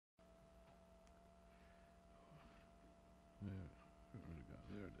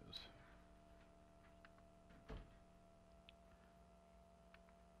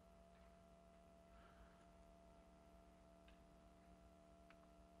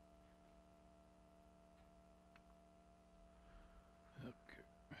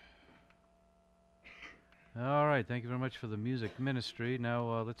All right, thank you very much for the music ministry.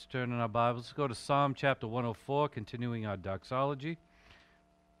 Now let's turn in our Bibles. Let's go to Psalm chapter 104, continuing our doxology.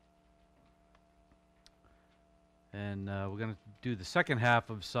 And we're going to do the second half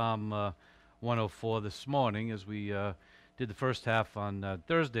of Psalm 104 this morning, as we did the first half on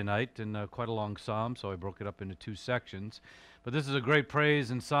Thursday night, and quite a long psalm, so I broke it up into two sections. But this is a great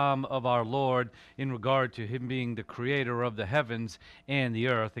praise and psalm of our Lord in regard to Him being the creator of the heavens and the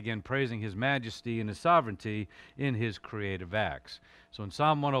earth, again praising His majesty and His sovereignty in His creative acts. So in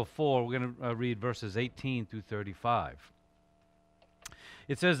Psalm 104, we're going to read verses 18 through 35.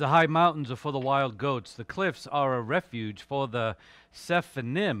 It says, "The high mountains are for the wild goats. The cliffs are a refuge for the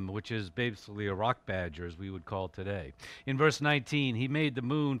Sephanim," which is basically a rock badger, as we would call today. In verse 19, "He made the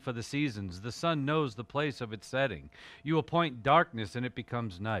moon for the seasons. The sun knows the place of its setting. You appoint darkness, and it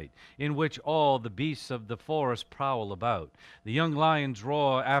becomes night, in which all the beasts of the forest prowl about. The young lions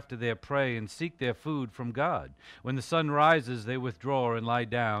roar after their prey and seek their food from God. When the sun rises, they withdraw and lie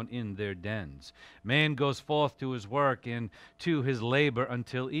down in their dens. Man goes forth to his work and to his labor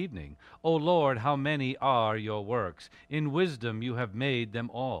until evening. O Lord, how many are your works? In wisdom you have made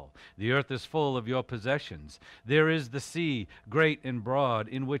them all. The earth is full of your possessions. There is the sea, great and broad,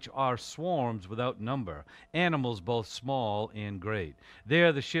 in which are swarms without number, animals both small and great.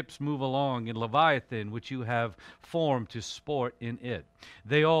 There the ships move along in Leviathan, which you have formed to sport in it.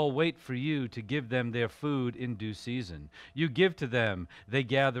 They all wait for you to give them their food in due season. You give to them, they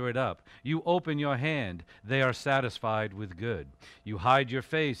gather it up. You open your hand, they are satisfied with good. You hide your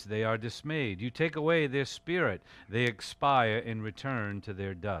face, they are dismayed. You take away their spirit, they expire and return to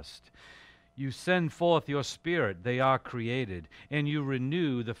their dust. You send forth your spirit, they are created, and you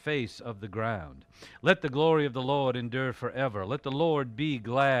renew the face of the ground. Let the glory of the Lord endure forever. Let the Lord be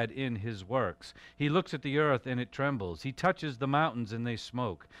glad in his works. He looks at the earth, and it trembles. He touches the mountains, and they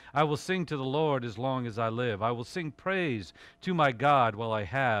smoke. I will sing to the Lord as long as I live. I will sing praise to my God while I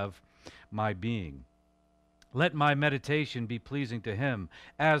have my being. Let my meditation be pleasing to him.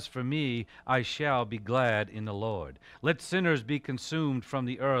 As for me, I shall be glad in the Lord. Let sinners be consumed from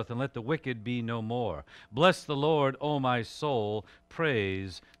the earth, and let the wicked be no more. Bless the Lord, O my soul.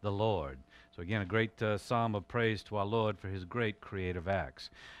 Praise the Lord." So again, a great psalm of praise to our Lord for his great creative acts.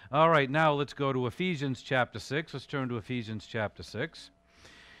 All right, now let's go to Ephesians chapter 6. Let's turn to Ephesians chapter 6.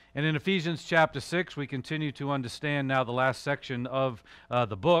 And in Ephesians chapter 6, we continue to understand now the last section of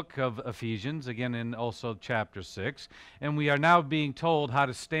the book of Ephesians, again in also chapter 6. And we are now being told how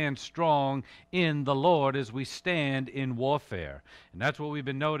to stand strong in the Lord as we stand in warfare. And that's what we've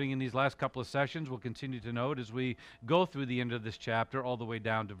been noting in these last couple of sessions. We'll continue to note as we go through the end of this chapter all the way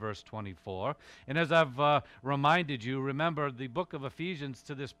down to verse 24. And as I've reminded you, remember the book of Ephesians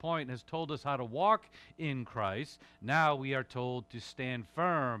to this point has told us how to walk in Christ. Now we are told to stand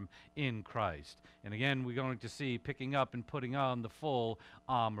firm in Christ. And again, we're going to see picking up and putting on the full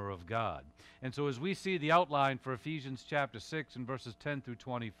armor of God. And so as we see the outline for Ephesians chapter 6 and verses 10 through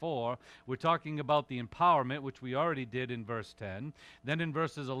 24, we're talking about the empowerment, which we already did in verse 10. Then in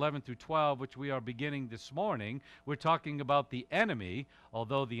verses 11 through 12, which we are beginning this morning, we're talking about the enemy,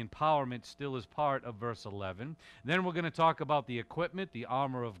 although the empowerment still is part of verse 11. Then we're going to talk about the equipment, the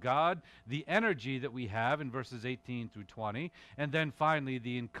armor of God, the energy that we have in verses 18 through 20, and then finally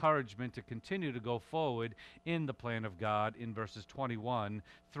the encouragement to continue to go forward in the plan of God in verses 21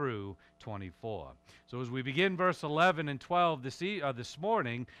 through 24. So as we begin verse 11 and 12 this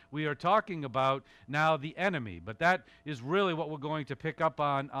morning, we are talking about now the enemy. But that is really what we're going to pick up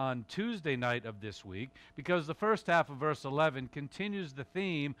on Tuesday night of this week, because the first half of verse 11 continues the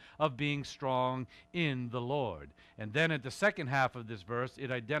theme of being strong in the Lord. And then at the second half of this verse,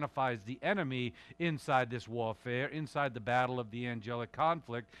 it identifies the enemy inside this warfare, inside the battle of the angelic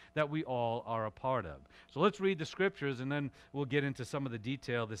conflict that we all are a part of. So let's read the scriptures, and then we'll get into some of the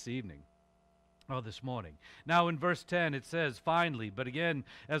detail this evening. This morning. Now in verse 10 it says, finally, but again,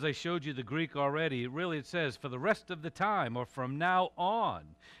 as I showed you the Greek already, it says, for the rest of the time, or from now on,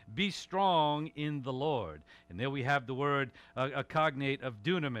 be strong in the Lord. And there we have the word, a cognate of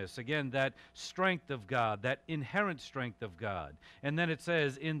dunamis, again, that strength of God, that inherent strength of God. And then it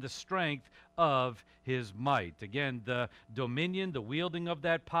says, in the strength of his might. Again, the dominion, the wielding of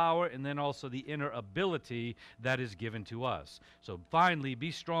that power, and then also the inner ability that is given to us. So finally,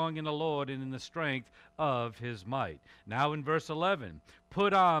 be strong in the Lord and in the strength of his might. Now in verse 11,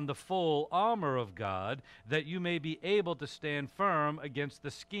 put on the full armor of God, that you may be able to stand firm against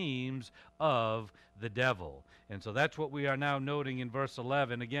the schemes of the devil. And so that's what we are now noting in verse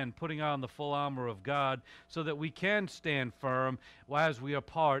 11. Again, putting on the full armor of God so that we can stand firm as we are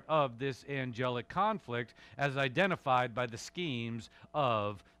part of this angelic conflict as identified by the schemes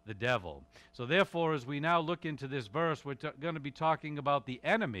of the devil. So therefore, as we now look into this verse, we're going to be talking about the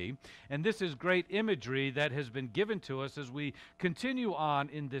enemy, and this is great imagery that has been given to us as we continue on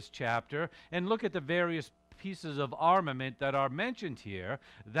in this chapter and look at the various pieces of armament that are mentioned here.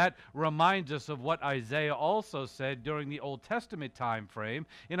 That reminds us of what Isaiah also said during the Old Testament time frame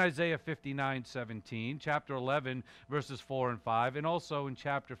in Isaiah 59:17, chapter 11, verses 4 and 5, and also in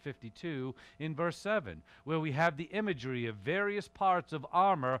chapter 52 in verse 7, where we have the imagery of various parts of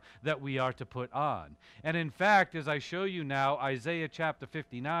armor that we are to put on. And in fact, as I show you now, Isaiah chapter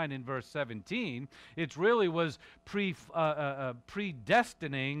 59 in verse 17, it really was predestining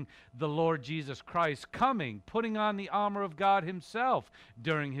the Lord Jesus Christ coming, putting on the armor of God himself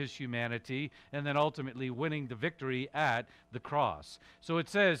during his humanity, and then ultimately winning the victory at the cross. So it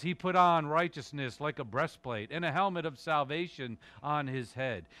says he put on righteousness like a breastplate and a helmet of salvation on his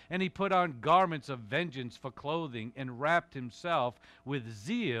head. And he put on garments of vengeance for clothing and wrapped himself with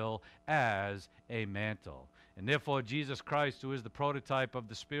zeal as a mantle. And therefore, Jesus Christ, who is the prototype of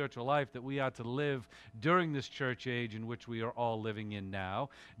the spiritual life that we are to live during this church age in which we are all living in now,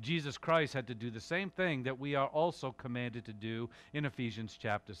 Jesus Christ had to do the same thing that we are also commanded to do in Ephesians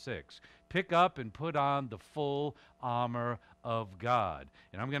chapter 6. Pick up and put on the full armor of God.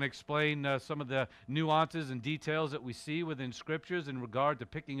 And I'm going to explain some of the nuances and details that we see within Scriptures in regard to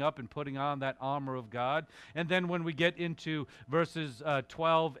picking up and putting on that armor of God. And then when we get into verses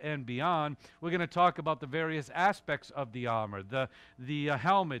 12 and beyond, we're going to talk about the various aspects of the armor, the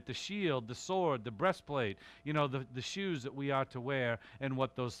helmet, the shield, the sword, the breastplate, the shoes that we are to wear and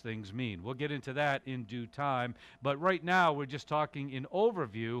what those things mean. We'll get into that in due time. But right now, we're just talking in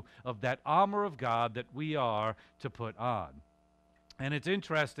overview of that armor of God that we are to put on. And it's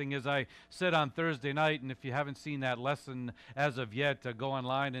interesting, as I said on Thursday night, and if you haven't seen that lesson as of yet, go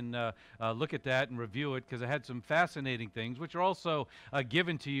online and look at that and review it, because it had some fascinating things, which are also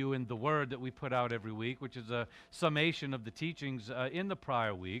given to you in the Word that we put out every week, which is a summation of the teachings in the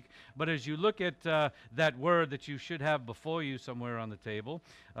prior week. But as you look at that Word that you should have before you somewhere on the table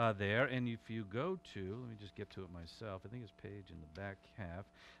there, and if you go to, let me just get to it myself, I think it's page in the back half,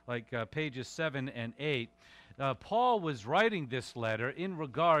 like pages 7 and 8, Paul was writing this letter in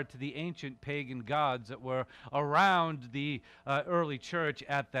regard to the ancient pagan gods that were around the early church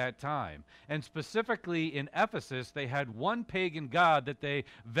at that time. And specifically in Ephesus, they had one pagan god that they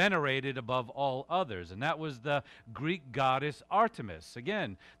venerated above all others, and that was the Greek goddess Artemis.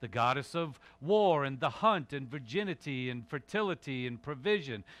 Again, the goddess of war and the hunt and virginity and fertility and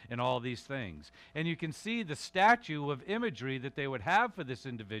provision and all these things. And you can see the statue of imagery that they would have for this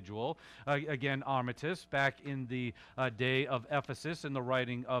individual, again, Artemis, back in the day of Ephesus in the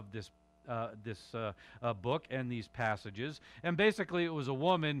writing of this book and these passages. And basically it was a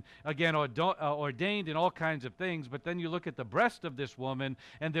woman, again, ordained in all kinds of things, but then you look at the breast of this woman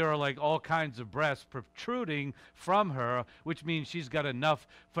and there are like all kinds of breasts protruding from her, which means she's got enough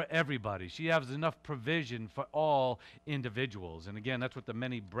for everybody. She has enough provision for all individuals. And again, that's what the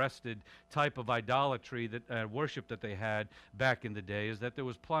many-breasted type of idolatry, that worship that they had back in the day, is that there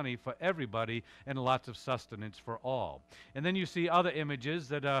was plenty for everybody and lots of sustenance for all. And then you see other images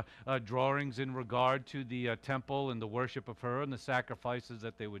that drawings in regard to the temple and the worship of her and the sacrifices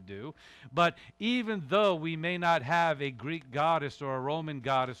that they would do. But even though we may not have a Greek goddess or a Roman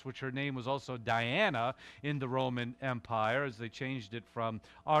goddess, which her name was also Diana in the Roman Empire, as they changed it from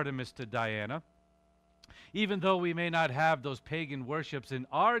Artemis to Diana, even though we may not have those pagan worships in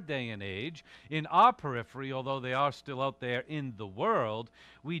our day and age, in our periphery, although they are still out there in the world,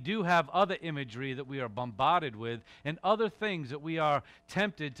 we do have other imagery that we are bombarded with and other things that we are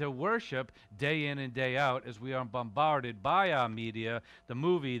tempted to worship day in and day out as we are bombarded by our media, the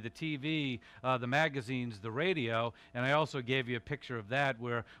movie, the TV, the magazines, the radio. And I also gave you a picture of that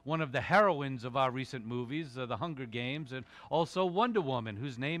where one of the heroines of our recent movies, The Hunger Games, and also Wonder Woman,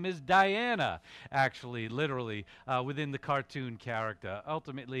 whose name is Diana, actually, literally, within the cartoon character,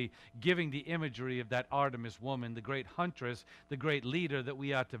 ultimately giving the imagery of that Artemis woman, the great huntress, the great leader that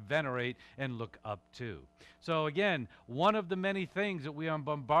we are to venerate and look up to. So again, one of the many things that we are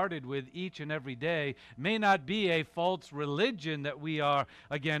bombarded with each and every day may not be a false religion that we are,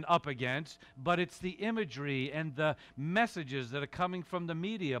 again, up against, but it's the imagery and the messages that are coming from the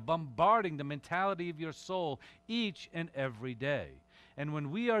media, bombarding the mentality of your soul each and every day. And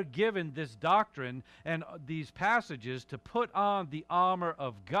when we are given this doctrine and these passages to put on the armor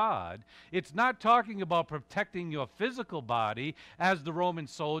of God, it's not talking about protecting your physical body as the Roman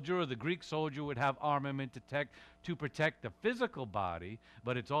soldier or the Greek soldier would have armament to protect the physical body,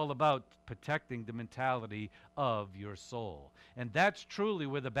 but it's all about protecting the mentality of your soul. And that's truly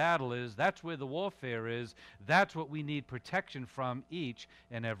where the battle is. That's where the warfare is. That's what we need protection from each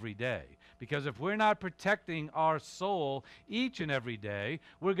and every day. Because if we're not protecting our soul each and every day,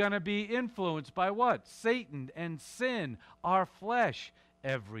 we're going to be influenced by what? Satan and sin, our flesh,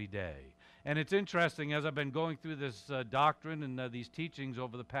 every day. And it's interesting, as I've been going through this doctrine and these teachings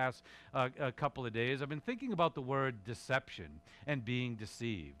over the past couple of days, I've been thinking about the word deception and being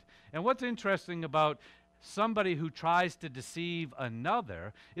deceived. And what's interesting about somebody who tries to deceive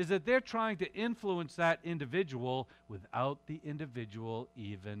another is that they're trying to influence that individual without the individual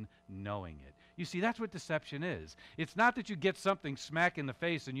even knowing it. You see, that's what deception is. It's not that you get something smack in the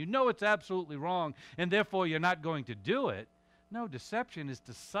face and you know it's absolutely wrong and therefore you're not going to do it. No, deception is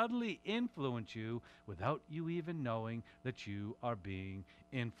to subtly influence you without you even knowing that you are being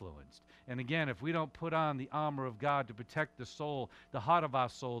influenced. And again, if we don't put on the armor of God to protect the soul, the heart of our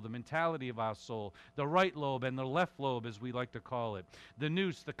soul, the mentality of our soul, the right lobe and the left lobe, as we like to call it, the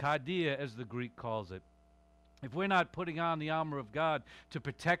nous, the cardia, as the Greek calls it, if we're not putting on the armor of God to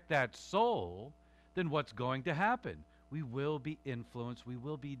protect that soul, then what's going to happen? We will be influenced, we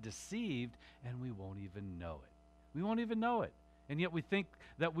will be deceived, and we won't even know it. We won't even know it. And yet we think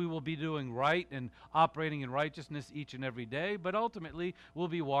that we will be doing right and operating in righteousness each and every day, but ultimately we'll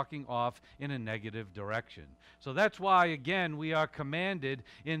be walking off in a negative direction. So that's why, again, we are commanded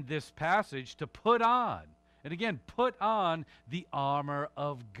in this passage to put on, and again, put on the armor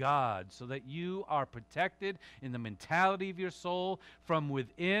of God so that you are protected in the mentality of your soul from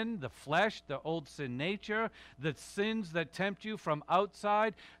within, the flesh, the old sin nature, the sins that tempt you from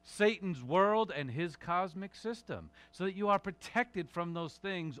outside, Satan's world and his cosmic system, so that you are protected from those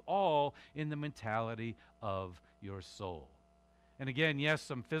things all in the mentality of your soul. And again, yes,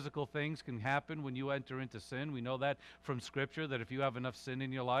 some physical things can happen when you enter into sin. We know that from Scripture, that if you have enough sin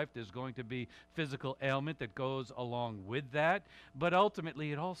in your life, there's going to be physical ailment that goes along with that. But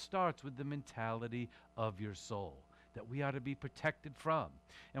ultimately, it all starts with the mentality of your soul that we are to be protected from.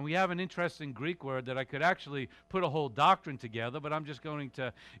 And we have an interesting Greek word that I could actually put a whole doctrine together, but I'm just going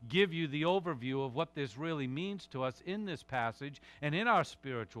to give you the overview of what this really means to us in this passage and in our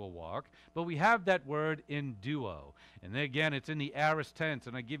spiritual walk. But we have that word in duo. And then again, it's in the aorist tense,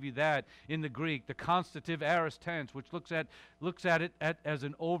 and I give you that in the Greek, the constative aorist tense, which looks at it as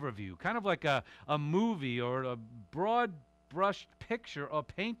an overview, kind of like a movie or a broad brushed picture or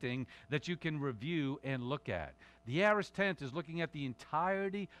painting that you can review and look at. The aorist tense is looking at the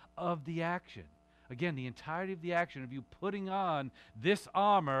entirety of the action. Again, the entirety of the action of you putting on this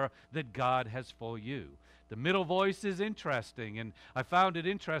armor that God has for you. The middle voice is interesting, and I found it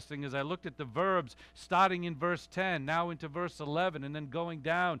interesting as I looked at the verbs starting in verse 10, now into verse 11, and then going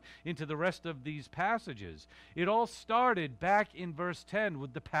down into the rest of these passages. It all started back in verse 10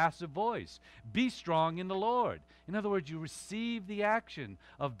 with the passive voice. Be strong in the Lord. In other words, you receive the action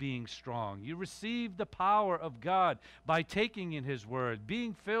of being strong. You receive the power of God by taking in His Word,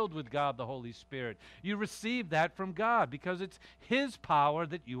 being filled with God, the Holy Spirit. You receive that from God because it's His power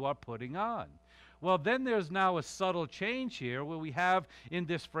that you are putting on. Well, then there's now a subtle change here where we have in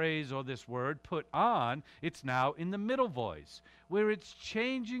this phrase or this word, put on, it's now in the middle voice, where it's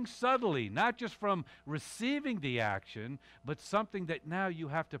changing subtly, not just from receiving the action, but something that now you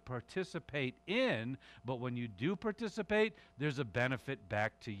have to participate in. But when you do participate, there's a benefit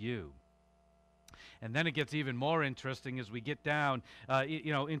back to you. And then it gets even more interesting as we get down,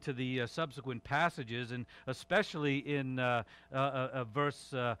 into the subsequent passages, and especially in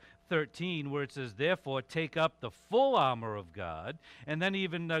verse 13, where it says, "Therefore, take up the full armor of God." And then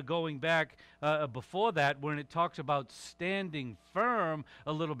even going back before that, when it talks about standing firm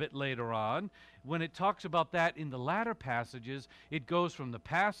a little bit later on, when it talks about that in the latter passages, it goes from the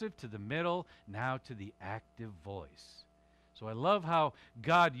passive to the middle, now to the active voice. So I love how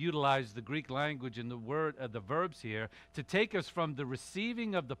God utilized the Greek language and the verbs here to take us from the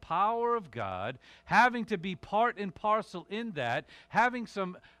receiving of the power of God, having to be part and parcel in that, having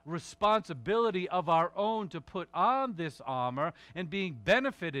some responsibility of our own to put on this armor and being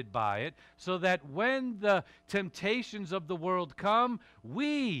benefited by it, so that when the temptations of the world come,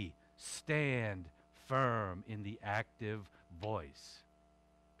 we stand firm in the active voice.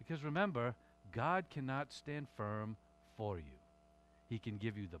 Because remember, God cannot stand firm for you. He can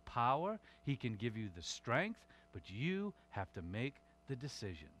give you the power, He can give you the strength, but you have to make the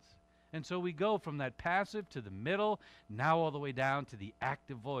decisions. And so we go from that passive to the middle, now all the way down to the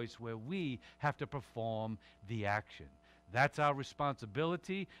active voice where we have to perform the action. That's our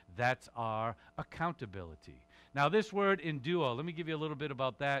responsibility. That's our accountability. Now, this word enduo, let me give you a little bit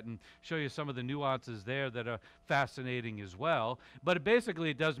about that and show you some of the nuances there that are fascinating as well. But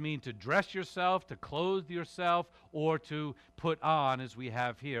it does mean to dress yourself, to clothe yourself, or to put on, as we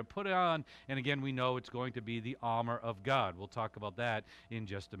have here. Put on, and again, we know it's going to be the armor of God. We'll talk about that in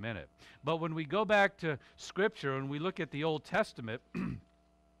just a minute. But when we go back to Scripture and we look at the Old Testament,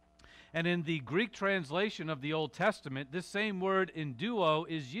 and in the Greek translation of the Old Testament, this same word enduo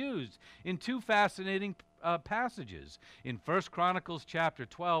is used in two fascinating passages. In 1 Chronicles chapter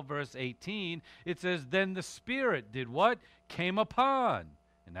 12, verse 18, it says, "Then the Spirit did what? Came upon."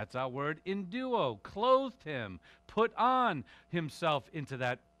 And that's our word enduo, clothed him, put on himself into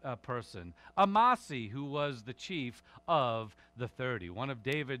that person. Amasi, who was the chief of the 30, one of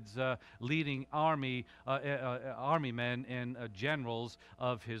David's leading army men and generals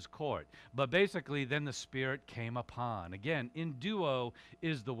of his court. But basically, then the Spirit came upon. Again, enduo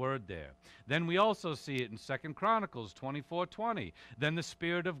is the word there. Then we also see it in 2 Chronicles 24:20. Then the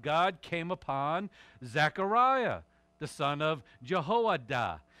Spirit of God came upon Zechariah, the son of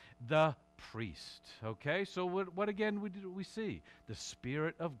Jehoiada, the priest. Okay, so what again do we see? The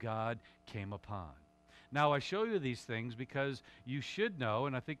Spirit of God came upon. Now, I show you these things because you should know,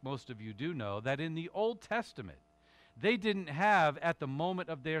 and I think most of you do know, that in the Old Testament, they didn't have, at the moment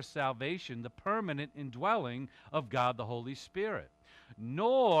of their salvation, the permanent indwelling of God the Holy Spirit.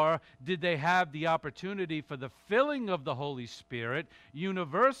 Nor did they have the opportunity for the filling of the Holy Spirit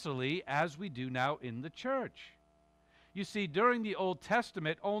universally as we do now in the church. You see, during the Old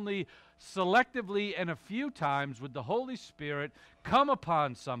Testament, only selectively and a few times would the Holy Spirit come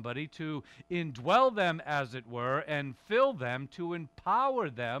upon somebody to indwell them, as it were, and fill them, to empower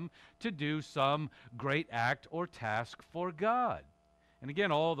them to do some great act or task for God. And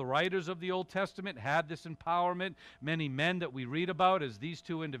again, all the writers of the Old Testament had this empowerment. Many men that we read about, as these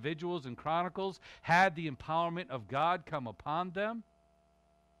two individuals in Chronicles, had the empowerment of God come upon them.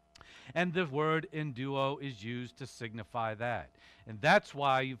 And the word enduo is used to signify that. And that's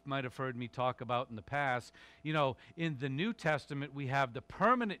why you might have heard me talk about in the past, in the New Testament, we have the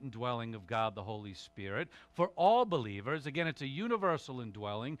permanent indwelling of God the Holy Spirit for all believers. Again, it's a universal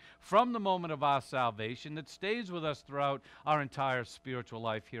indwelling from the moment of our salvation that stays with us throughout our entire spiritual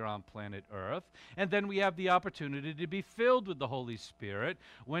life here on planet Earth. And then we have the opportunity to be filled with the Holy Spirit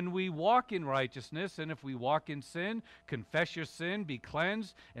when we walk in righteousness. And if we walk in sin, confess your sin, be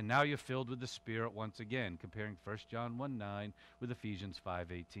cleansed, and now you're filled with the Spirit once again, comparing 1 John 1:9 with Ephesians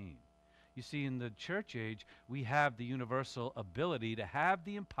 5:18. You see, in the church age, we have the universal ability to have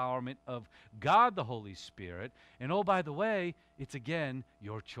the empowerment of God the Holy Spirit. And oh, by the way, it's again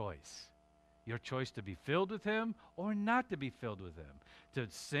your choice. Your choice to be filled with Him or not to be filled with Him. To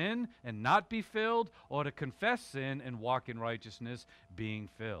sin and not be filled, or to confess sin and walk in righteousness, being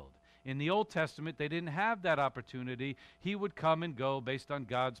filled. In the Old Testament, they didn't have that opportunity. He would come and go based on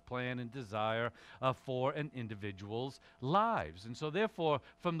God's plan and desire for an individual's lives. And so therefore,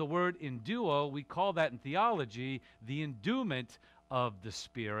 from the word enduo, we call that in theology the endowment of the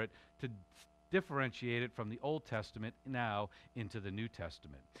Spirit, to differentiate it from the Old Testament now into the New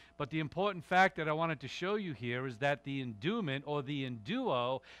Testament. But the important fact that I wanted to show you here is that the endowment, or the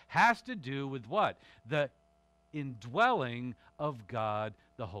enduo, has to do with what? The indwelling of God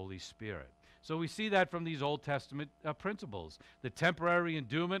the Holy Spirit. So we see that from these Old Testament principles. The temporary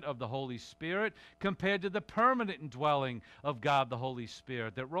endowment of the Holy Spirit compared to the permanent indwelling of God the Holy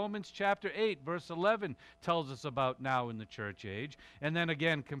Spirit that Romans chapter 8 verse 11 tells us about now in the church age. And then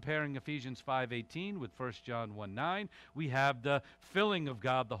again, comparing Ephesians 5:18 with 1 John 1:9, we have the filling of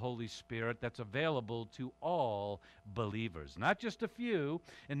God the Holy Spirit that's available to all believers. Not just a few,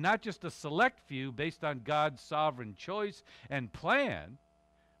 and not just a select few based on God's sovereign choice and plan,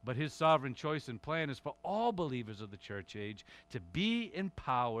 but His sovereign choice and plan is for all believers of the church age to be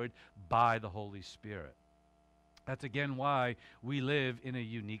empowered by the Holy Spirit. That's again why we live in a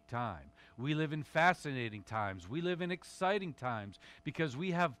unique time. We live in fascinating times. We live in exciting times because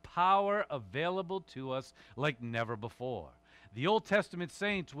we have power available to us like never before. The Old Testament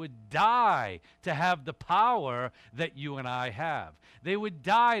saints would die to have the power that you and I have. They would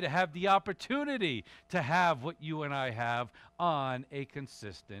die to have the opportunity to have what you and I have on a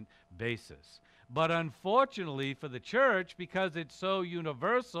consistent basis. But unfortunately for the church, because it's so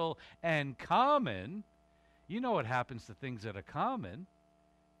universal and common, you know what happens to things that are common?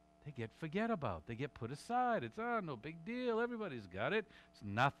 They get forget about. They get put aside. It's no big deal. Everybody's got it. It's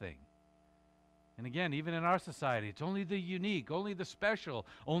nothing. And again, even in our society, it's only the unique, only the special,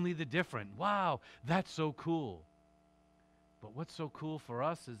 only the different. Wow, that's so cool. But what's so cool for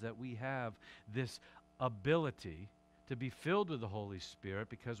us is that we have this ability to be filled with the Holy Spirit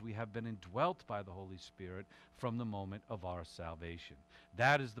because we have been indwelt by the Holy Spirit from the moment of our salvation.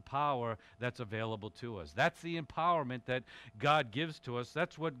 That is the power that's available to us. That's the empowerment that God gives to us.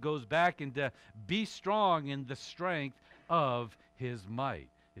 That's what goes back into be strong in the strength of His might.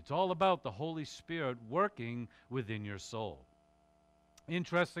 It's all about the Holy Spirit working within your soul.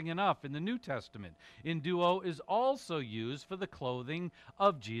 Interesting enough, in the New Testament, enduo is also used for the clothing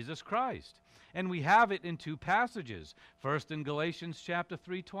of Jesus Christ. And we have it in two passages. First, in Galatians chapter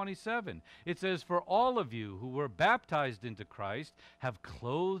 3:27, it says, "For all of you who were baptized into Christ have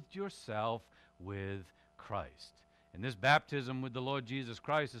clothed yourself with Christ." And this baptism with the Lord Jesus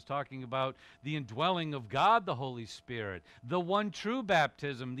Christ is talking about the indwelling of God, the Holy Spirit, the one true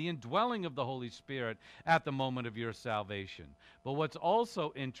baptism, the indwelling of the Holy Spirit at the moment of your salvation. But what's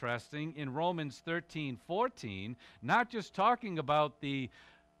also interesting in Romans 13:14, not just talking about the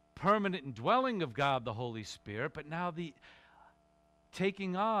permanent indwelling of God, the Holy Spirit, but now the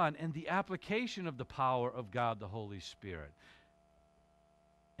taking on and the application of the power of God, the Holy Spirit.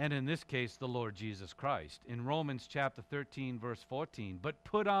 And in this case, the Lord Jesus Christ. In Romans chapter 13, verse 14, "But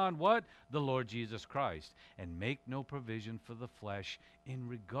put on" what? The Lord Jesus Christ, "and make no provision for the flesh in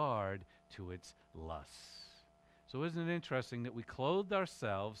regard to its lusts." So isn't it interesting that we clothed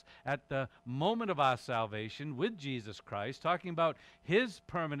ourselves at the moment of our salvation with Jesus Christ, talking about His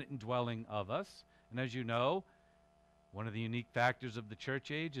permanent indwelling of us. And as you know, one of the unique factors of the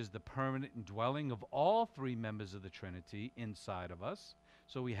church age is the permanent indwelling of all three members of the Trinity inside of us.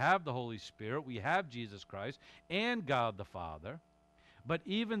 So we have the Holy Spirit, we have Jesus Christ, and God the Father. But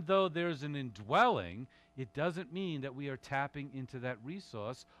even though there's an indwelling, it doesn't mean that we are tapping into that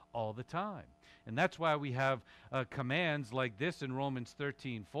resource all the time. And that's why we have commands like this in Romans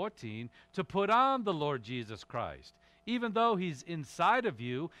 13:14 to put on the Lord Jesus Christ. Even though He's inside of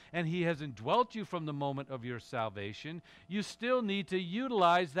you and He has indwelt you from the moment of your salvation, you still need to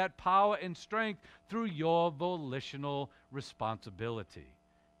utilize that power and strength through your volitional responsibility.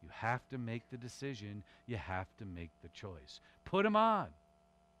 You have to make the decision. You have to make the choice. Put Him on.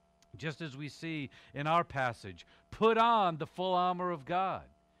 Just as we see in our passage, put on the full armor of God.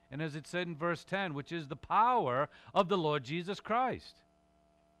 And as it said in verse 10, which is the power of the Lord Jesus Christ.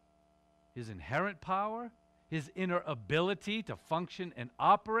 His inherent power, His inner ability to function and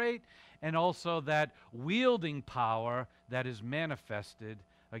operate, and also that wielding power that is manifested,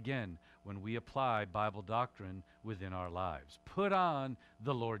 again, when we apply Bible doctrine within our lives. Put on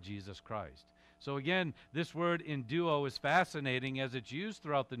the Lord Jesus Christ. So again, this word enduo is fascinating as it's used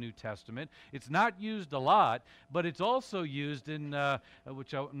throughout the New Testament. It's not used a lot, but it's also used in,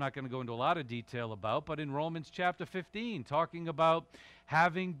 which I'm not going to go into a lot of detail about, but in Romans chapter 15, talking about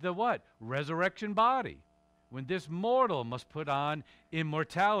having the what? Resurrection body. When this mortal must put on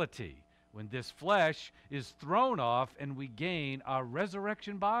immortality. When this flesh is thrown off and we gain our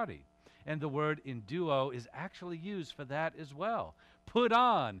resurrection body. And the word enduo is actually used for that as well. Put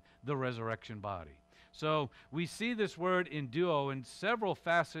on the resurrection body. So we see this word enduo in several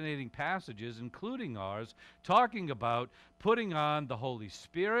fascinating passages, including ours, talking about putting on the Holy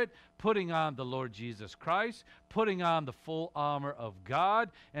Spirit, putting on the Lord Jesus Christ, putting on the full armor of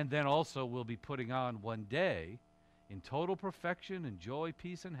God, and then also we'll be putting on one day in total perfection and joy,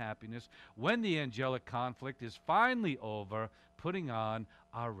 peace, and happiness, when the angelic conflict is finally over, putting on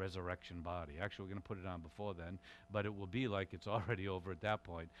our resurrection body. Actually, we're going to put it on before then, but it will be like it's already over at that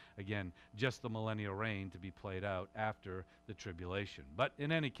point. Again, just the millennial reign to be played out after the tribulation. But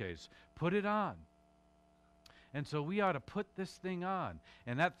in any case, put it on. And so we ought to put this thing on.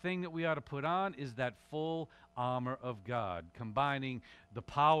 And that thing that we ought to put on is that full armor of God, combining the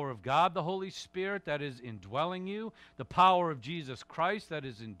power of God, the Holy Spirit that is indwelling you, the power of Jesus Christ that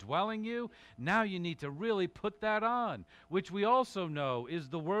is indwelling you. Now you need to really put that on, which we also know is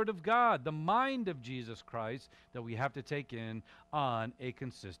the Word of God, the mind of Jesus Christ that we have to take in on a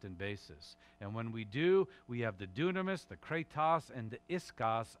consistent basis. And when we do, we have the dunamis, the kratos, and the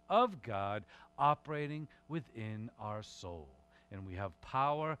iskos of God operating within our soul. And we have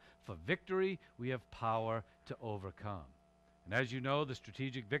power for victory. We have power to overcome. And as you know, the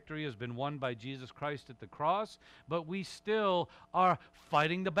strategic victory has been won by Jesus Christ at the cross, but we still are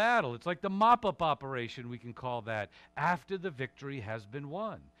fighting the battle. It's like the mop-up operation, we can call that, after the victory has been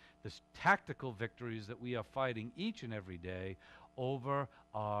won. The tactical victories that we are fighting each and every day over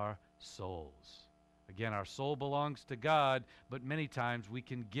our souls. Again, our soul belongs to God, but many times we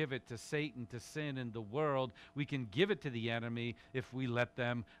can give it to Satan, to sin, and the world. We can give it to the enemy if we let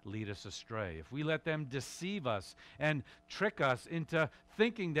them lead us astray, if we let them deceive us and trick us into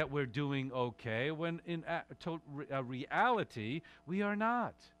thinking that we're doing okay, when in reality, we are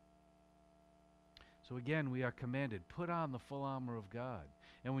not. So again, we are commanded, put on the full armor of God.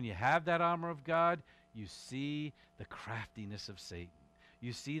 And when you have that armor of God, you see the craftiness of Satan.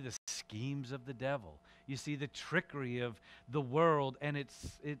 You see the schemes of the devil. You see the trickery of the world and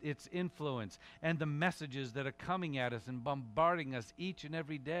its influence and the messages that are coming at us and bombarding us each and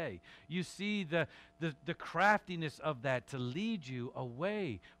every day. You see the craftiness of that to lead you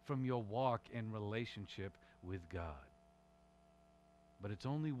away from your walk and relationship with God. But it's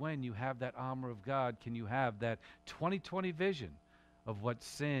only when you have that armor of God can you have that 20/20 vision of what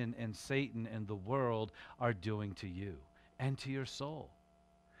sin and Satan and the world are doing to you and to your soul.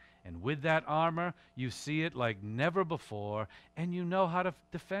 And with that armor, you see it like never before, and you know how to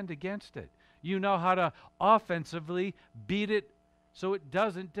defend against it. You know how to offensively beat it so it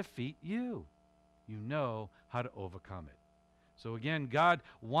doesn't defeat you. You know how to overcome it. So again, God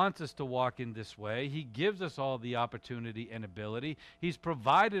wants us to walk in this way. He gives us all the opportunity and ability. He's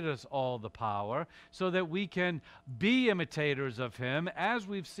provided us all the power so that we can be imitators of Him, as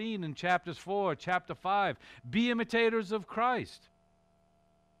we've seen in chapters 4, chapter 5. Be imitators of Christ.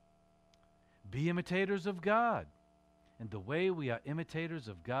 Be imitators of God. And the way we are imitators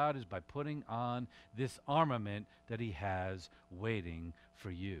of God is by putting on this armament that He has waiting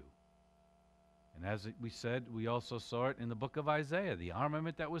for you. And as we said, we also saw it in the book of Isaiah, the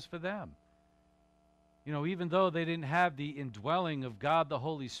armament that was for them. You know, even though they didn't have the indwelling of God, the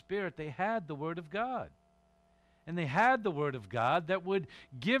Holy Spirit, they had the Word of God. And they had the Word of God that would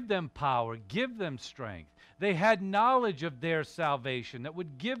give them power, give them strength. They had knowledge of their salvation that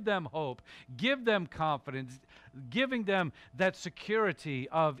would give them hope, give them confidence, giving them that security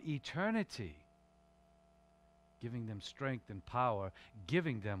of eternity. Giving them strength and power,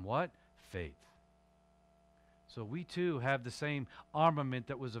 giving them what? Faith. So we too have the same armament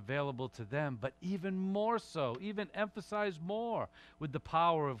that was available to them, but even more so, even emphasized more with the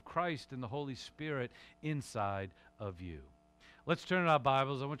power of Christ and the Holy Spirit inside of you. Let's turn our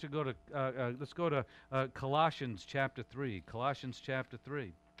Bibles. I want you to go to, let's go to Colossians chapter 3. Colossians chapter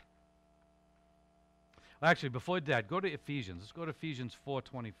 3. Actually, before that, go to Ephesians. Let's go to Ephesians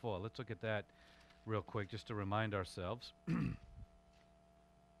 4:24. Let's look at that real quick just to remind ourselves.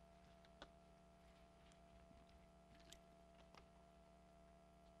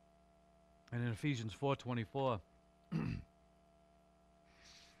 And in Ephesians 4:24,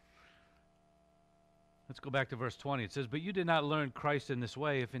 let's go back to verse 20. It says, "But you did not learn Christ in this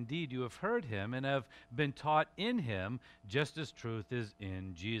way, if indeed you have heard Him and have been taught in Him, just as truth is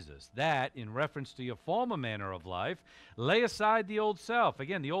in Jesus. That, in reference to your former manner of life, lay aside the old self,"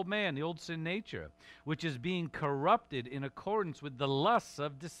 again, the old man, the old sin nature, "which is being corrupted in accordance with the lusts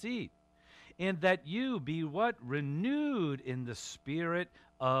of deceit. And that you be what? Renewed in the spirit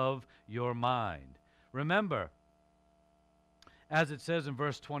of your mind." Remember, as it says in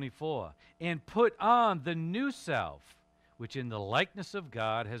verse 24, "And put on the new self, which in the likeness of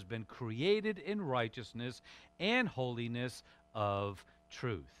God has been created in righteousness and holiness of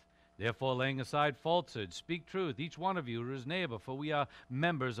truth. Therefore, laying aside falsehood, speak truth, each one of you to his neighbor, for we are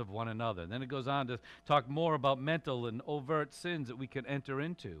members of one another." Then it goes on to talk more about mental and overt sins that we can enter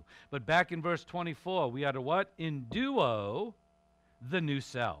into. But back in verse 24, we are to what? "Enduo the new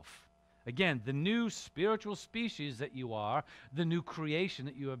self." Again, the new spiritual species that you are, the new creation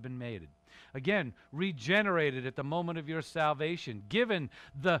that you have been made. Again, regenerated at the moment of your salvation, given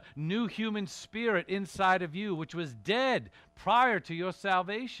the new human spirit inside of you, which was dead prior to your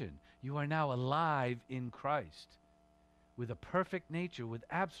salvation. You are now alive in Christ with a perfect nature, with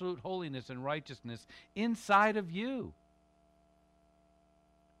absolute holiness and righteousness inside of you.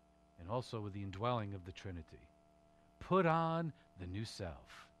 And also with the indwelling of the Trinity. Put on the new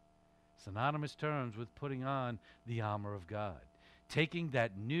self. Synonymous terms with putting on the armor of God. Taking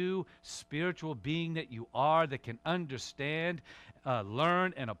that new spiritual being that you are, that can understand,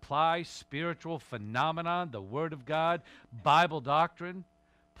 learn, and apply spiritual phenomenon, the Word of God, Bible doctrine.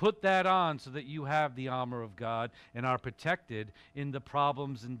 Put that on so that you have the armor of God and are protected in the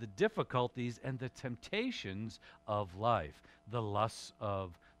problems and the difficulties and the temptations of life, the lusts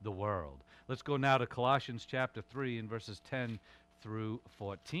of the world. Let's go now to Colossians chapter 3 and verses 10 through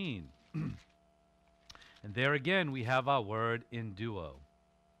 14. And there again we have our word "enduo."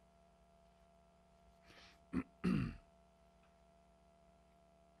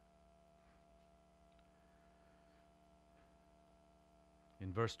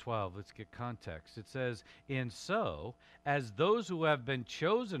 in verse 12, let's get context. It says, "And so, as those who have been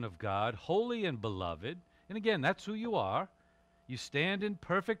chosen of God, holy and beloved," and again, that's who you are. You stand in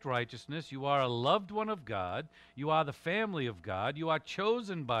perfect righteousness. You are a loved one of God. You are the family of God. You are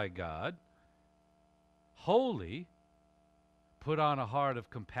chosen by God. Holy, put on a heart of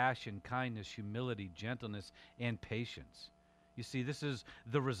compassion, kindness, humility, gentleness, and patience. You see, this is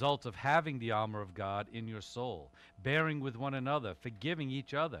the result of having the armor of God in your soul, bearing with one another, forgiving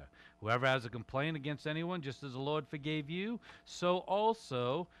each other. Whoever has a complaint against anyone, just as the Lord forgave you, so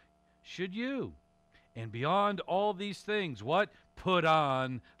also should you. And beyond all these things, what? Put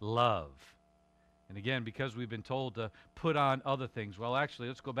on love. And again, because we've been told to put on other things, well, actually,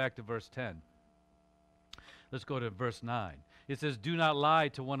 let's go back to verse 10. Let's go to verse 9. It says, "Do not lie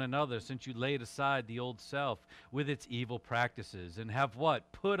to one another, since you laid aside the old self with its evil practices, and have"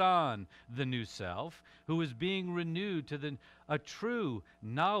 what? "Put on the new self, who is being renewed to a true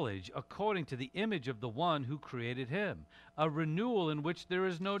knowledge according to the image of the one who created him, a renewal in which there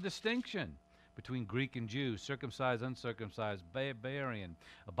is no distinction between Greek and Jew, circumcised, uncircumcised, barbarian,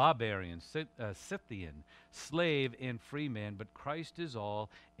 Scythian, slave, and free man, but Christ is all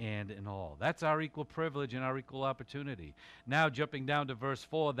and in all." That's our equal privilege and our equal opportunity. Now, jumping down to verse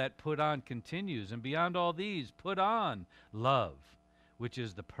 4, that put on continues, "And beyond all these, put on love, which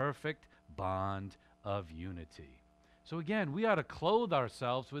is the perfect bond of unity." So again, we ought to clothe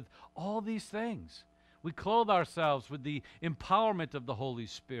ourselves with all these things. We clothe ourselves with the empowerment of the Holy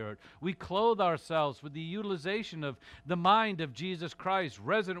Spirit. We clothe ourselves with the utilization of the mind of Jesus Christ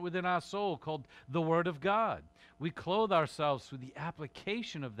resident within our soul, called the Word of God. We clothe ourselves with the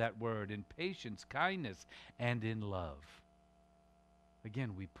application of that Word in patience, kindness, and in love.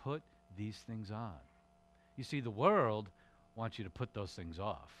 Again, we put these things on. You see, the world wants you to put those things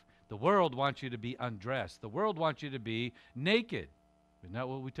off. The world wants you to be undressed. The world wants you to be naked. Isn't that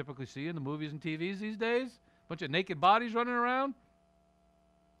what we typically see in the movies and TVs these days? A bunch of naked bodies running around?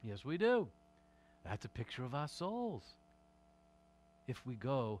 Yes, we do. That's a picture of our souls. If we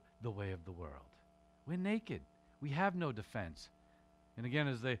go the way of the world, we're naked. We have no defense. And again,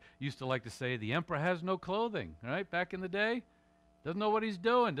 as they used to like to say, the emperor has no clothing, right? Back in the day, doesn't know what he's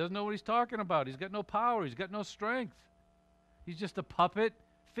doing, doesn't know what he's talking about. He's got no power, he's got no strength. He's just a puppet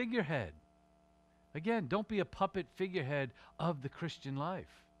figurehead. Again, don't be a puppet figurehead of the Christian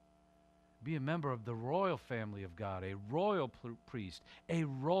life. Be a member of the royal family of God, a royal priest, a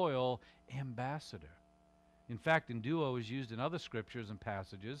royal ambassador. In fact, enduo is used in other scriptures and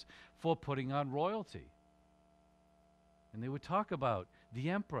passages for putting on royalty. And they would talk about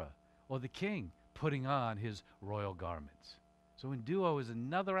the emperor or the king putting on his royal garments. So enduo is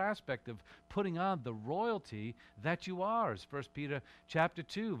another aspect of putting on the royalty that you are, as 1 Peter chapter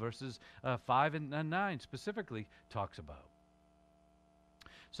 2, verses 5 and 9 specifically talks about.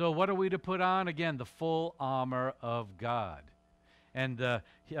 So what are we to put on? Again, the full armor of God. And the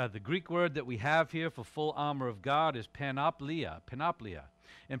Greek word that we have here for full armor of God is panoplia.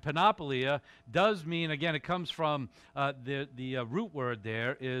 And panoplia does mean, again, it comes from the root word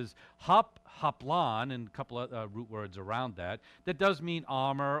there is hoplon, and a couple of root words around that. That does mean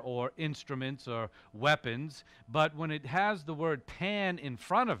armor or instruments or weapons, but when it has the word pan in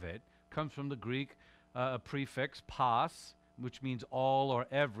front of it, comes from the Greek prefix pas, which means all or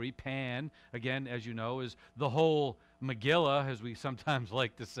every. Pan, again, as you know, is the whole Megillah, as we sometimes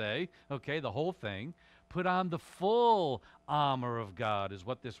like to say, okay, the whole thing. Put on the full armor of God is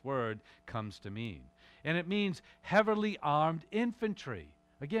what this word comes to mean. And it means heavily armed infantry.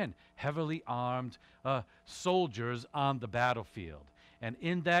 Again, heavily armed soldiers on the battlefield. And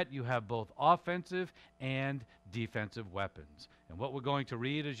in that you have both offensive and defensive weapons. And what we're going to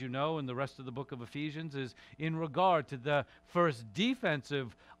read, as you know, in the rest of the book of Ephesians is in regard to the first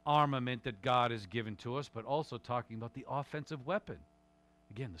defensive armament that God has given to us, but also talking about the offensive weapon.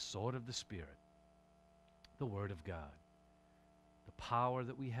 Again, the sword of the Spirit. The Word of God, the power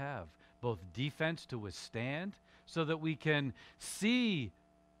that we have, both defense to withstand so that we can see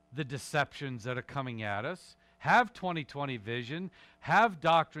the deceptions that are coming at us, have 20/20 vision, have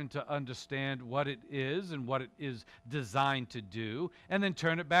doctrine to understand what it is and what it is designed to do, and then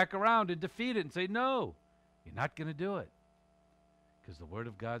turn it back around and defeat it and say, no, you're not going to do it, because the Word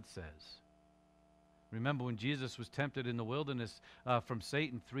of God says. Remember when Jesus was tempted in the wilderness from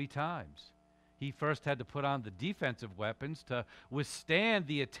Satan 3 times. He first had to put on the defensive weapons to withstand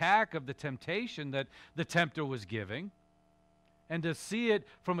the attack of the temptation that the tempter was giving, and to see it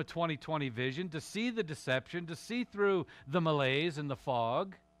from a 20/20 vision, to see the deception, to see through the malaise and the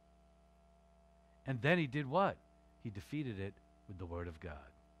fog. And then he did what? He defeated it with the Word of God.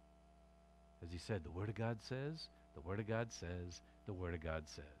 As he said, the Word of God says, the Word of God says, the Word of God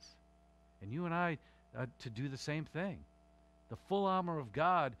says. And you and I to do the same thing. The full armor of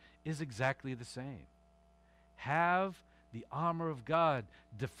God is exactly the same. Have the armor of God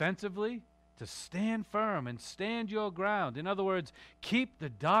defensively to stand firm and stand your ground. In other words, keep the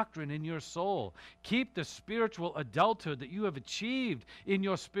doctrine in your soul. Keep the spiritual adulthood that you have achieved in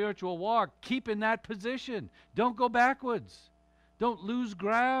your spiritual walk. Keep in that position. Don't go backwards. Don't lose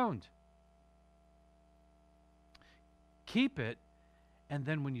ground. Keep it, and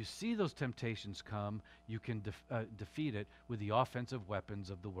then when you see those temptations come, you can defeat it with the offensive weapons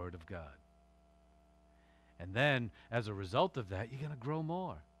of the Word of God. And then, as a result of that, you're going to grow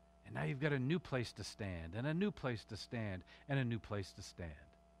more. And now you've got a new place to stand, and a new place to stand, and a new place to stand.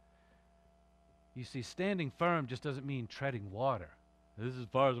 You see, standing firm just doesn't mean treading water. This is as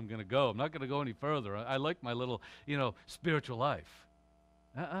far as I'm going to go. I'm not going to go any further. I like my little, spiritual life.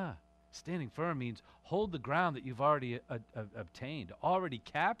 Standing firm means hold the ground that you've already obtained, already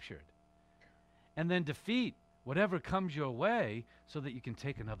captured, and then defeat whatever comes your way so that you can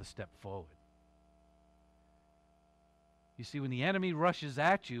take another step forward. You see, when the enemy rushes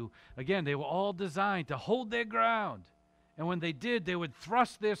at you, again, they were all designed to hold their ground. And when they did, they would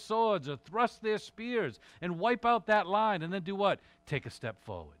thrust their swords or thrust their spears and wipe out that line, and then do what? Take a step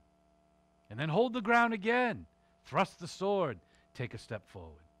forward. And then hold the ground again. Thrust the sword. Take a step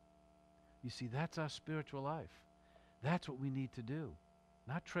forward. You see, that's our spiritual life. That's what we need to do.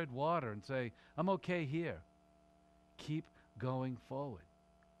 Not tread water and say, I'm okay here. Keep going forward.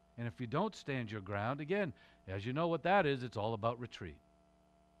 And if you don't stand your ground, again, as you know what that is, it's all about retreat.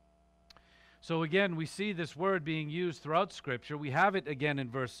 So again, we see this word being used throughout Scripture. We have it again in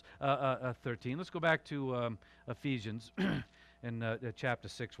verse 13. Let's go back to Ephesians in chapter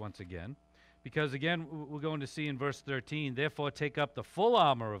 6 once again. Because again, we're going to see in verse 13, therefore take up the full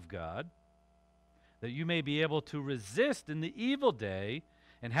armor of God, that you may be able to resist in the evil day,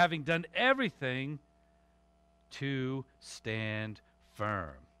 and having done everything, to stand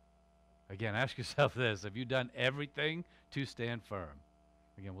firm. Again, ask yourself this: have you done everything to stand firm?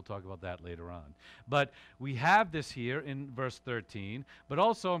 Again, we'll talk about that later on. But we have this here in verse 13, but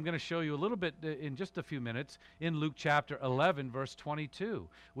also I'm going to show you a little bit in just a few minutes in Luke chapter 11, verse 22,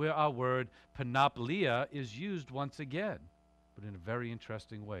 where our word panoplia is used once again, but in a very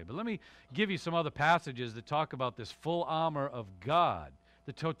interesting way. But let me give you some other passages that talk about this full armor of God,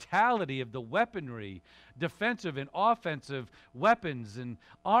 the totality of the weaponry, defensive and offensive weapons and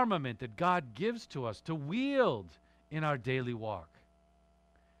armament that God gives to us to wield in our daily walk.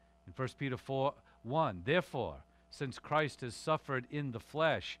 In 1 Peter 4:1, therefore, since Christ has suffered in the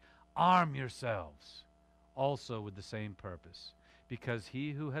flesh, arm yourselves also with the same purpose, because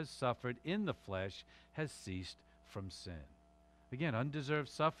he who has suffered in the flesh has ceased from sin. Again, undeserved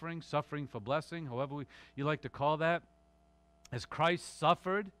suffering, suffering for blessing, however you like to call that. As Christ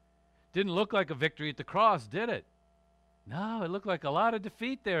suffered, didn't look like a victory at the cross, did it? No, it looked like a lot of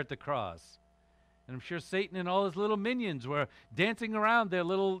defeat there at the cross. And I'm sure Satan and all his little minions were dancing around their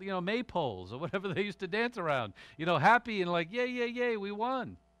little, maypoles or whatever they used to dance around, happy and like, yay, yay, yay, we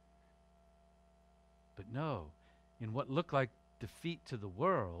won. But no, in what looked like defeat to the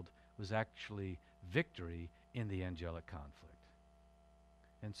world was actually victory in the angelic conflict.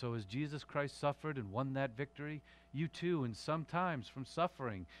 And so as Jesus Christ suffered and won that victory, you too, and sometimes from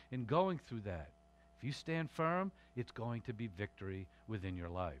suffering and going through that, if you stand firm, it's going to be victory within your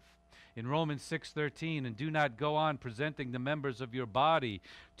life. In Romans 6:13, and do not go on presenting the members of your body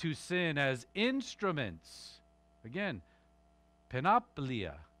to sin as instruments. Again,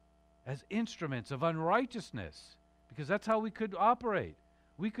 panoplia, as instruments of unrighteousness, because that's how we could operate.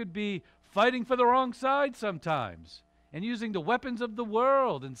 We could be fighting for the wrong side sometimes and using the weapons of the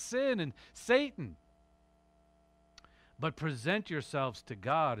world and sin and Satan. But present yourselves to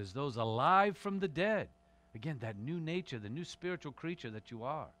God as those alive from the dead. Again, that new nature, the new spiritual creature that you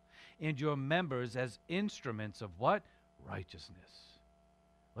are. And your members as instruments of what? Righteousness.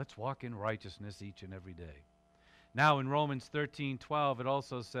 Let's walk in righteousness each and every day. Now in Romans 13:12, it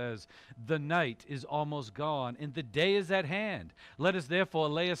also says, the night is almost gone and the day is at hand. Let us therefore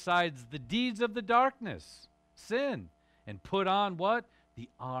lay aside the deeds of the darkness, sin, and put on what? The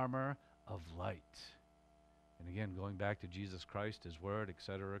armor of light. And again, going back to Jesus Christ, his word,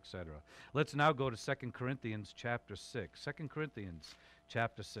 etc., etc. Let's now go to 2 Corinthians chapter 6. 2 Corinthians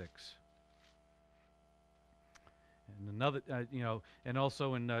chapter 6. And another, and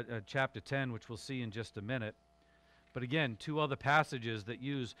also in chapter 10, which we'll see in just a minute. But again, two other passages that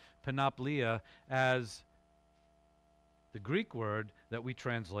use panoplia as the Greek word that we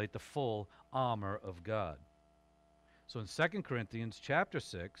translate the full armor of God. So in 2 Corinthians chapter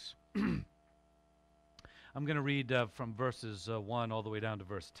 6, I'm going to read from verses 1 all the way down to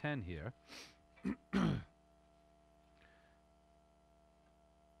verse 10 here.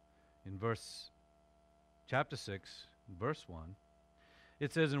 In chapter 6, verse 1,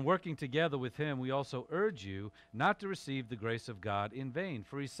 it says, "In working together with him, we also urge you not to receive the grace of God in vain.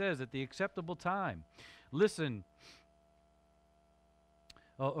 For he says, at the acceptable time, listen,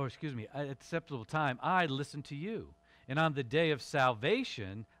 at acceptable time, I listened to you. And on the day of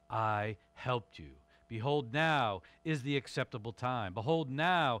salvation, I helped you. Behold, now is the acceptable time. Behold,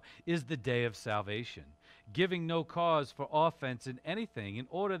 now is the day of salvation, giving no cause for offense in anything, in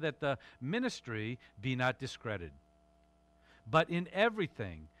order that the ministry be not discredited. But in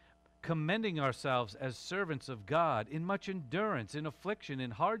everything, commending ourselves as servants of God, in much endurance, in affliction,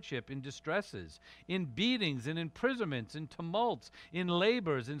 in hardship, in distresses, in beatings, in imprisonments, in tumults, in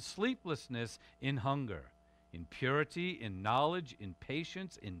labors, in sleeplessness, in hunger, in purity, in knowledge, in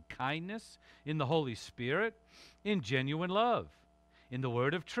patience, in kindness, in the Holy Spirit, in genuine love, in the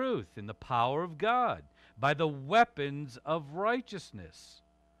word of truth, in the power of God, by the weapons of righteousness,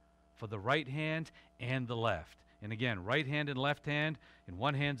 for the right hand and the left." And again, right hand and left hand. In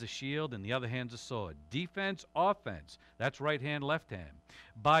one hand's a shield, and the other hand's a sword. Defense, offense. That's right hand, left hand.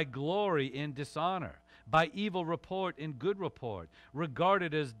 By glory in dishonor. By evil report in good report.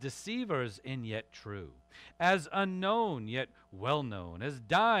 Regarded as deceivers and yet true. As unknown yet well known. As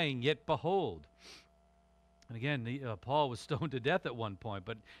dying yet behold. And again, Paul was stoned to death at one point,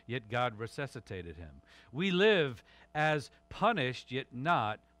 but yet God resuscitated him. We live as punished yet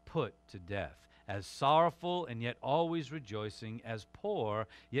not put to death. As sorrowful and yet always rejoicing, as poor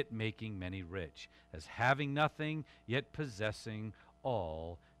yet making many rich, as having nothing yet possessing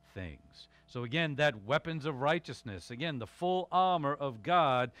all things. So again, that weapons of righteousness, again, the full armor of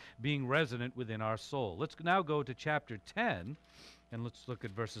God being resident within our soul. Let's now go to chapter 10, and let's look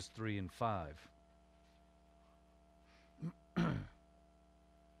at verses 3 and 5. All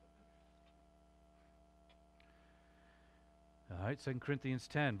right, 2 Corinthians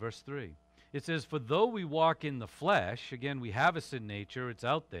 10, verse 3. It says, "For though we walk in the flesh," again, we have a sin nature, it's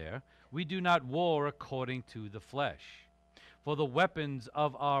out there, "we do not war according to the flesh. For the weapons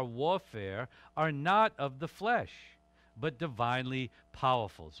of our warfare are not of the flesh, but divinely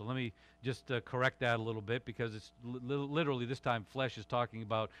powerful." So let me just correct that a little bit, because it's literally this time flesh is talking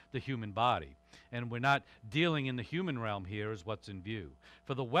about the human body. And we're not dealing in the human realm here is what's in view.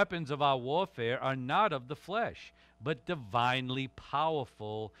 "For the weapons of our warfare are not of the flesh, but divinely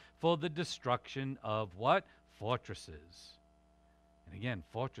powerful for the destruction of" what? "Fortresses." And again,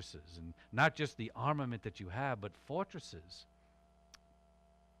 fortresses. And not just the armament that you have, but fortresses.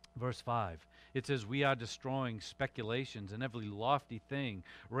 Verse 5, it says, "We are destroying speculations and every lofty thing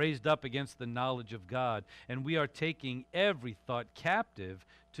raised up against the knowledge of God, and we are taking every thought captive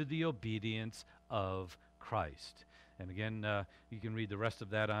to the obedience of Christ." And again, you can read the rest of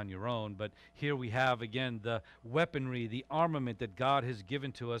that on your own, but here we have, again, the weaponry, the armament that God has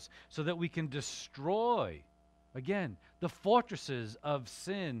given to us so that we can destroy, again, the fortresses of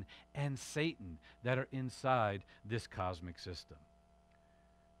sin and Satan that are inside this cosmic system.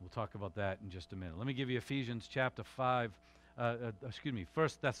 We'll talk about that in just a minute. Let me give you Ephesians chapter 5,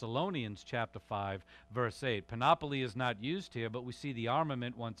 1 Thessalonians chapter 5, verse 8. Panoply is not used here, but we see the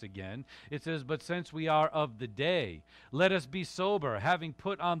armament once again. It says, "But since we are of the day, let us be sober, having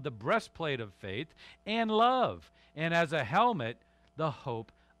put on the breastplate of faith and love, and as a helmet, the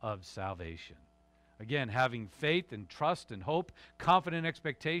hope of salvation." Again, having faith and trust and hope, confident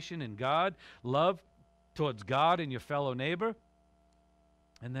expectation in God, love towards God and your fellow neighbor,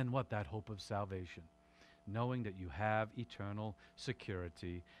 and then what? That hope of salvation. Knowing that you have eternal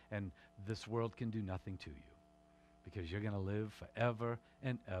security and this world can do nothing to you because you're going to live forever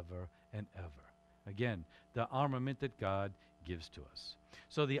and ever and ever. Again, the armament that God gives to us.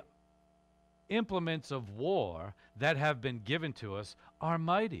 So the implements of war that have been given to us are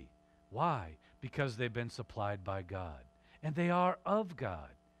mighty. Why? Because they've been supplied by God. And they are of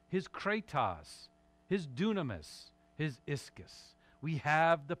God. His kratos, His dunamis, His ischus. We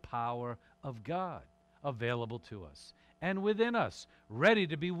have the power of God available to us and within us, ready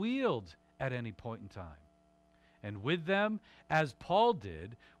to be wielded at any point in time. And with them, as Paul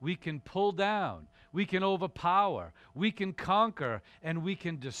did, we can pull down, we can overpower, we can conquer, and we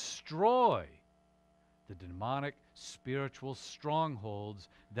can destroy the demonic spiritual strongholds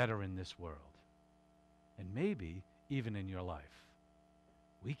that are in this world. And maybe even in your life.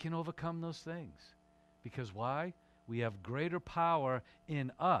 We can overcome those things. Because why? We have greater power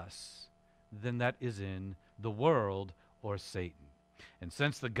in us than that is in the world or Satan. And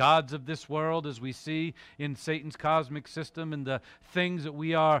since the gods of this world, as we see in Satan's cosmic system and the things that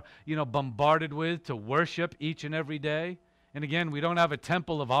we are, bombarded with to worship each and every day, and again, we don't have a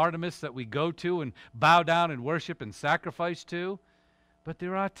temple of Artemis that we go to and bow down and worship and sacrifice to, but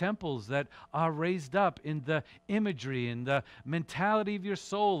there are temples that are raised up in the imagery and the mentality of your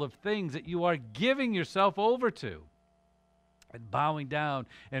soul of things that you are giving yourself over to and bowing down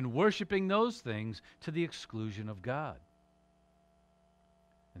and worshiping those things to the exclusion of God.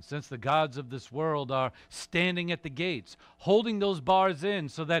 And since the gods of this world are standing at the gates, holding those bars in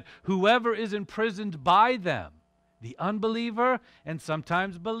so that whoever is imprisoned by them, the unbeliever and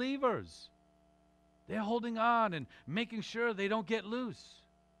sometimes believers, they're holding on and making sure they don't get loose.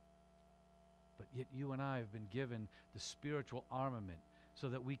 But yet you and I have been given the spiritual armament so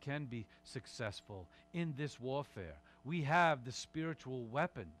that we can be successful in this warfare. We have the spiritual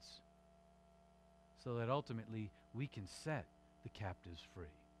weapons so that ultimately we can set the captives free.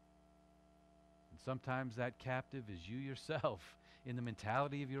 And sometimes that captive is you yourself in the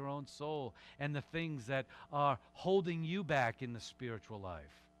mentality of your own soul and the things that are holding you back in the spiritual life.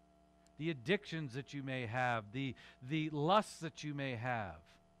 The addictions that you may have, the lusts that you may have,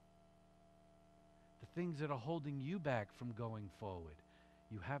 the things that are holding you back from going forward.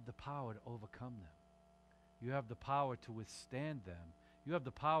 You have the power to overcome them. You have the power to withstand them. You have the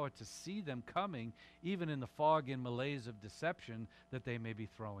power to see them coming, even in the fog and malaise of deception that they may be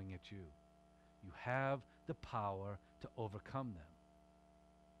throwing at you. You have the power to overcome them.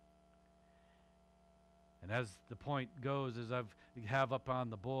 And as the point goes, as I have up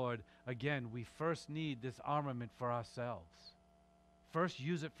on the board, again, we first need this armament for ourselves. First,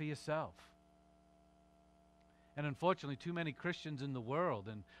 use it for yourself. And unfortunately, too many Christians in the world,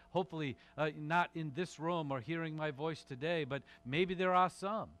 and hopefully not in this room or hearing my voice today, but maybe there are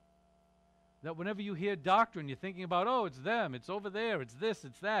some, that whenever you hear doctrine, you're thinking about, oh, it's them, it's over there, it's this,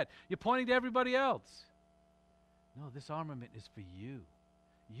 it's that. You're pointing to everybody else. No, this armament is for you.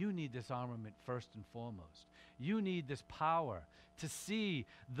 You need this armament first and foremost. You need this power to see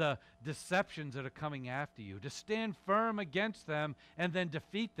the deceptions that are coming after you, to stand firm against them and then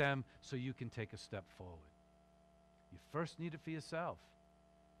defeat them so you can take a step forward. You first need it for yourself.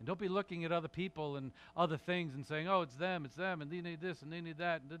 And don't be looking at other people and other things and saying, oh, it's them, and they need this, and they need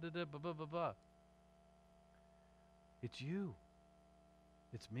that, and blah, blah, blah, blah. It's you.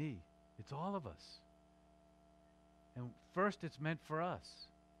 It's me. It's all of us. And first, it's meant for us.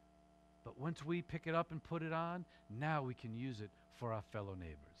 But once we pick it up and put it on, now we can use it for our fellow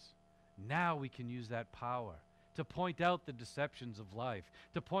neighbors. Now we can use that power to point out the deceptions of life,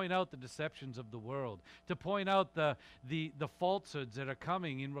 to point out the deceptions of the world, to point out the falsehoods that are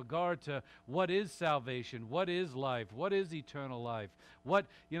coming in regard to what is salvation, what is life, what is eternal life, what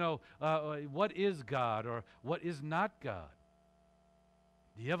is God or what is not God.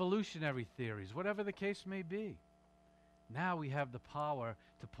 The evolutionary theories, whatever the case may be. Now we have the power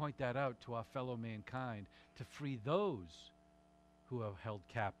to point that out to our fellow mankind, to free those who are held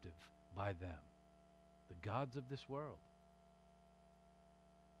captive by them, the gods of this world.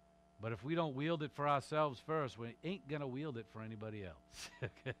 But if we don't wield it for ourselves first, we ain't going to wield it for anybody else.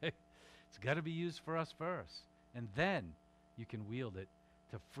 Okay? It's got to be used for us first. And then you can wield it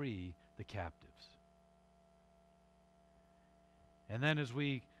to free the captives. And then as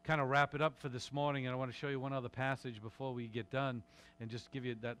we kind of wrap it up for this morning, and I want to show you one other passage before we get done and just give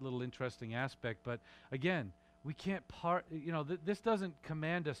you that little interesting aspect. But again, we can't this doesn't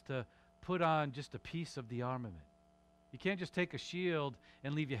command us to put on just a piece of the armament. You can't just take a shield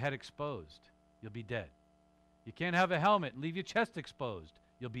and leave your head exposed. You'll be dead. You can't have a helmet and leave your chest exposed.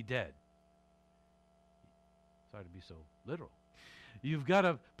 You'll be dead. Sorry to be so literal. You've got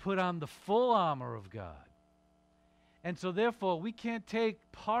to put on the full armor of God. And so therefore, we can't take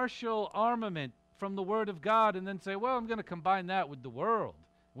partial armament from the Word of God and then say, well, I'm going to combine that with the world.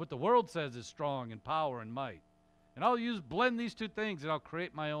 What the world says is strong and power and might. And I'll blend these two things and I'll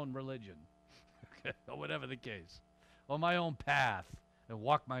create my own religion. Or whatever the case. Or my own path and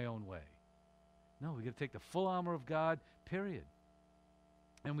walk my own way. No, we've got to take the full armor of God, period.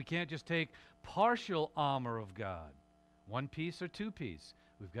 And we can't just take partial armor of God. One piece or two piece.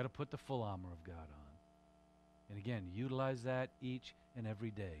 We've got to put the full armor of God on. And again, utilize that each and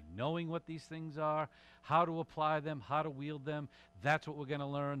every day. Knowing what these things are, how to apply them, how to wield them, that's what we're going to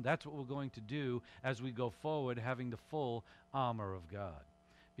learn. That's what we're going to do as we go forward, having the full armor of God.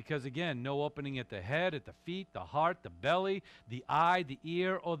 Because again, no opening at the head, at the feet, the heart, the belly, the eye, the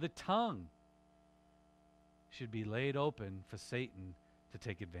ear, or the tongue should be laid open for Satan to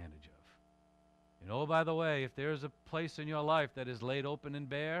take advantage of. And oh, by the way, if there's a place in your life that is laid open and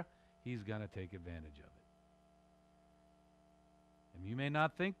bare, he's going to take advantage of it. And you may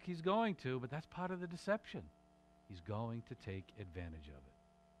not think he's going to, but that's part of the deception. He's going to take advantage of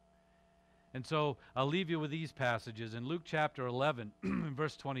it. And so I'll leave you with these passages. In Luke chapter 11,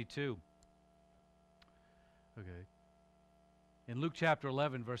 verse 22. Okay. In Luke chapter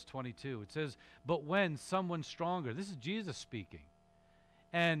 11, verse 22, it says, but when someone stronger, this is Jesus speaking,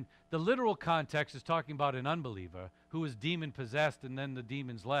 and the literal context is talking about an unbeliever who was demon-possessed and then the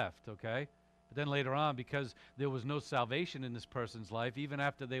demons left, okay? But then later on, because there was no salvation in this person's life, even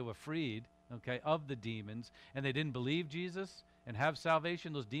after they were freed, okay, of the demons, and they didn't believe Jesus and have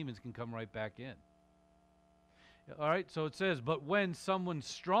salvation, those demons can come right back in. All right, so it says, but when someone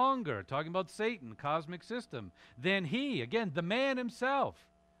stronger, talking about Satan, the cosmic system, than he, again, the man himself.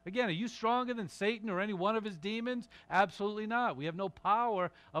 Again, are you stronger than Satan or any one of his demons? Absolutely not. We have no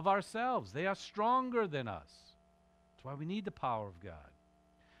power of ourselves. They are stronger than us. That's why we need the power of God.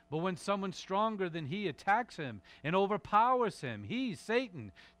 But when someone stronger than he attacks him and overpowers him, he,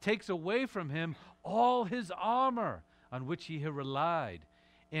 Satan, takes away from him all his armor on which he had relied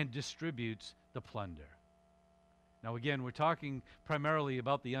and distributes the plunder. Now again, we're talking primarily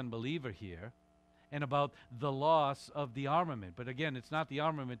about the unbeliever here and about the loss of the armament. But again, it's not the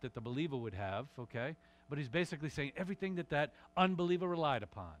armament that the believer would have, okay? But he's basically saying everything that that unbeliever relied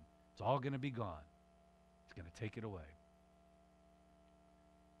upon, it's all going to be gone. He's going to take it away.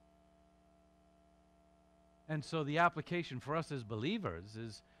 And so the application for us as believers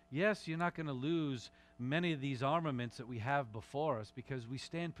is, yes, you're not going to lose many of these armaments that we have before us because we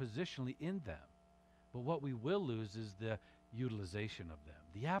stand positionally in them. But what we will lose is the utilization of them,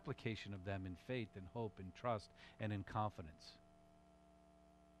 the application of them in faith and hope and trust and in confidence.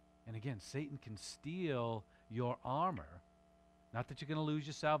 And again, Satan can steal your armor. Not that you're going to lose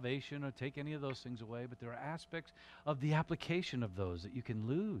your salvation or take any of those things away, but there are aspects of the application of those that you can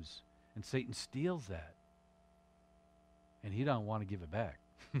lose. And Satan steals that. And he don't want to give it back.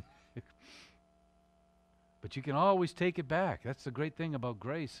 But you can always take it back. That's the great thing about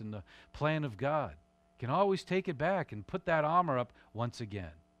grace and the plan of God. You can always take it back and put that armor up once again.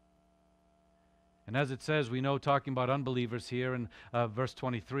 And as it says, we know, talking about unbelievers here in verse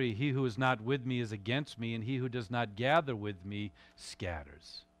 23, he who is not with me is against me, and he who does not gather with me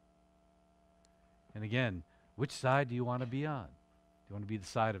scatters. And again, which side do you want to be on? Do you want to be the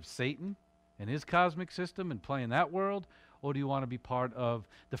side of Satan and his cosmic system and play in that world? Or do you want to be part of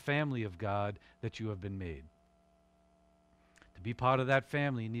the family of God that you have been made? To be part of that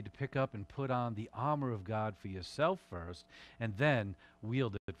family, you need to pick up and put on the armor of God for yourself first, and then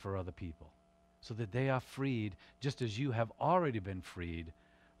wield it for other people, so that they are freed just as you have already been freed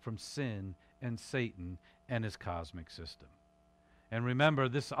from sin and Satan and his cosmic system. And remember,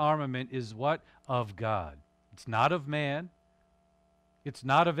 this armament is what? Of God. It's not of man. It's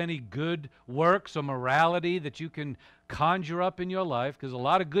not of any good works or morality that you can conjure up in your life, because a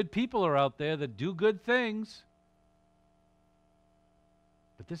lot of good people are out there that do good things.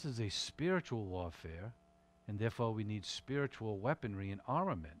 But this is a spiritual warfare, and therefore we need spiritual weaponry and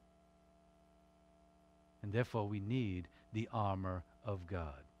armament. And therefore we need the armor of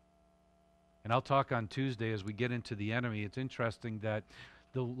God. And I'll talk on Tuesday as we get into the enemy. It's interesting that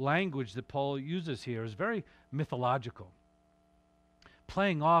the language that Paul uses here is very mythological,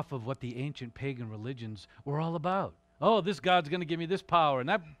 playing off of what the ancient pagan religions were all about. Oh, this God's going to give me this power, and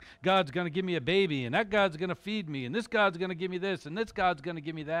that God's going to give me a baby, and that God's going to feed me, and this God's going to give me this, and this God's going to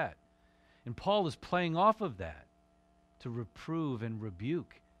give me that. And Paul is playing off of that to reprove and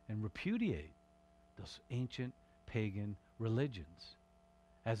rebuke and repudiate those ancient pagan religions,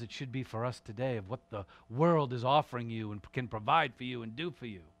 as it should be for us today, of what the world is offering you and can provide for you and do for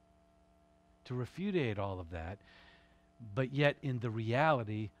you. To repudiate all of that, but yet in the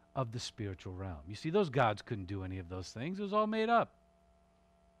reality of the spiritual realm. You see, those gods couldn't do any of those things. It was all made up.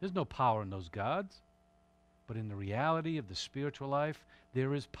 There's no power in those gods. But in the reality of the spiritual life,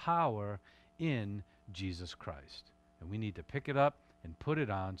 there is power in Jesus Christ. And we need to pick it up and put it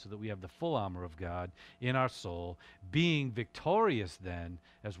on so that we have the full armor of God in our soul, being victorious then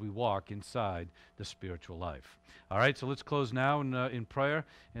as we walk inside the spiritual life. All right, so let's close now in prayer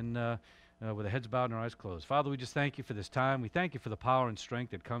and with our heads bowed and our eyes closed. Father, we just thank you for this time. We thank you for the power and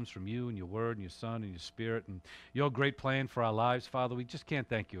strength that comes from you and your word and your Son and your Spirit and your great plan for our lives. Father, we just can't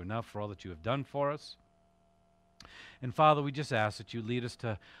thank you enough for all that you have done for us. And Father, we just ask that you lead us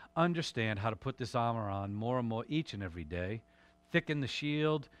to understand how to put this armor on more and more each and every day. Thicken the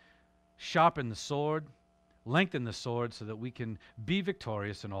shield, sharpen the sword, lengthen the sword so that we can be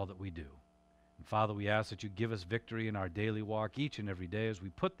victorious in all that we do. And Father, we ask that you give us victory in our daily walk each and every day as we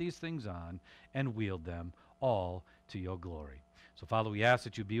put these things on and wield them all to your glory. So Father, we ask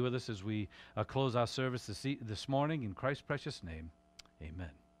that you be with us as we close our service this morning in Christ's precious name.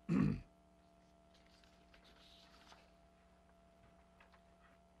 Amen.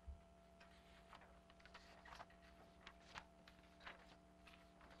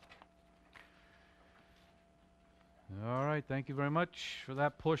 All right, thank you very much for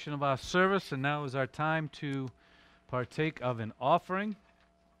that portion of our service. And now is our time to partake of an offering.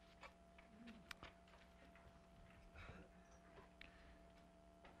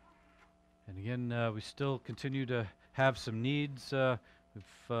 And again, we still continue to have some needs.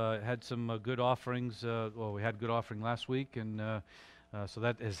 We've had some good offerings. Well, we had good offering last week, and so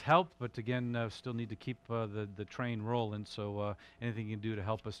that has helped. But again, still need to keep the train rolling. So anything you can do to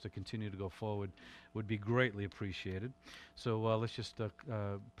help us to continue to go forward would be greatly appreciated. So let's just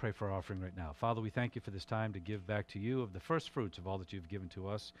pray for our offering right now. Father, we thank you for this time to give back to you of the first fruits of all that you've given to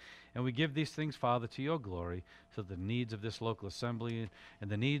us. And we give these things, Father, to your glory, so that the needs of this local assembly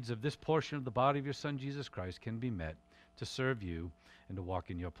and the needs of this portion of the body of your Son, Jesus Christ, can be met to serve you and to walk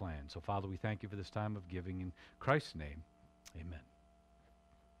in your plan. So, Father, we thank you for this time of giving in Christ's name. Amen.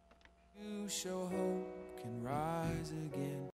 You show hope can rise again.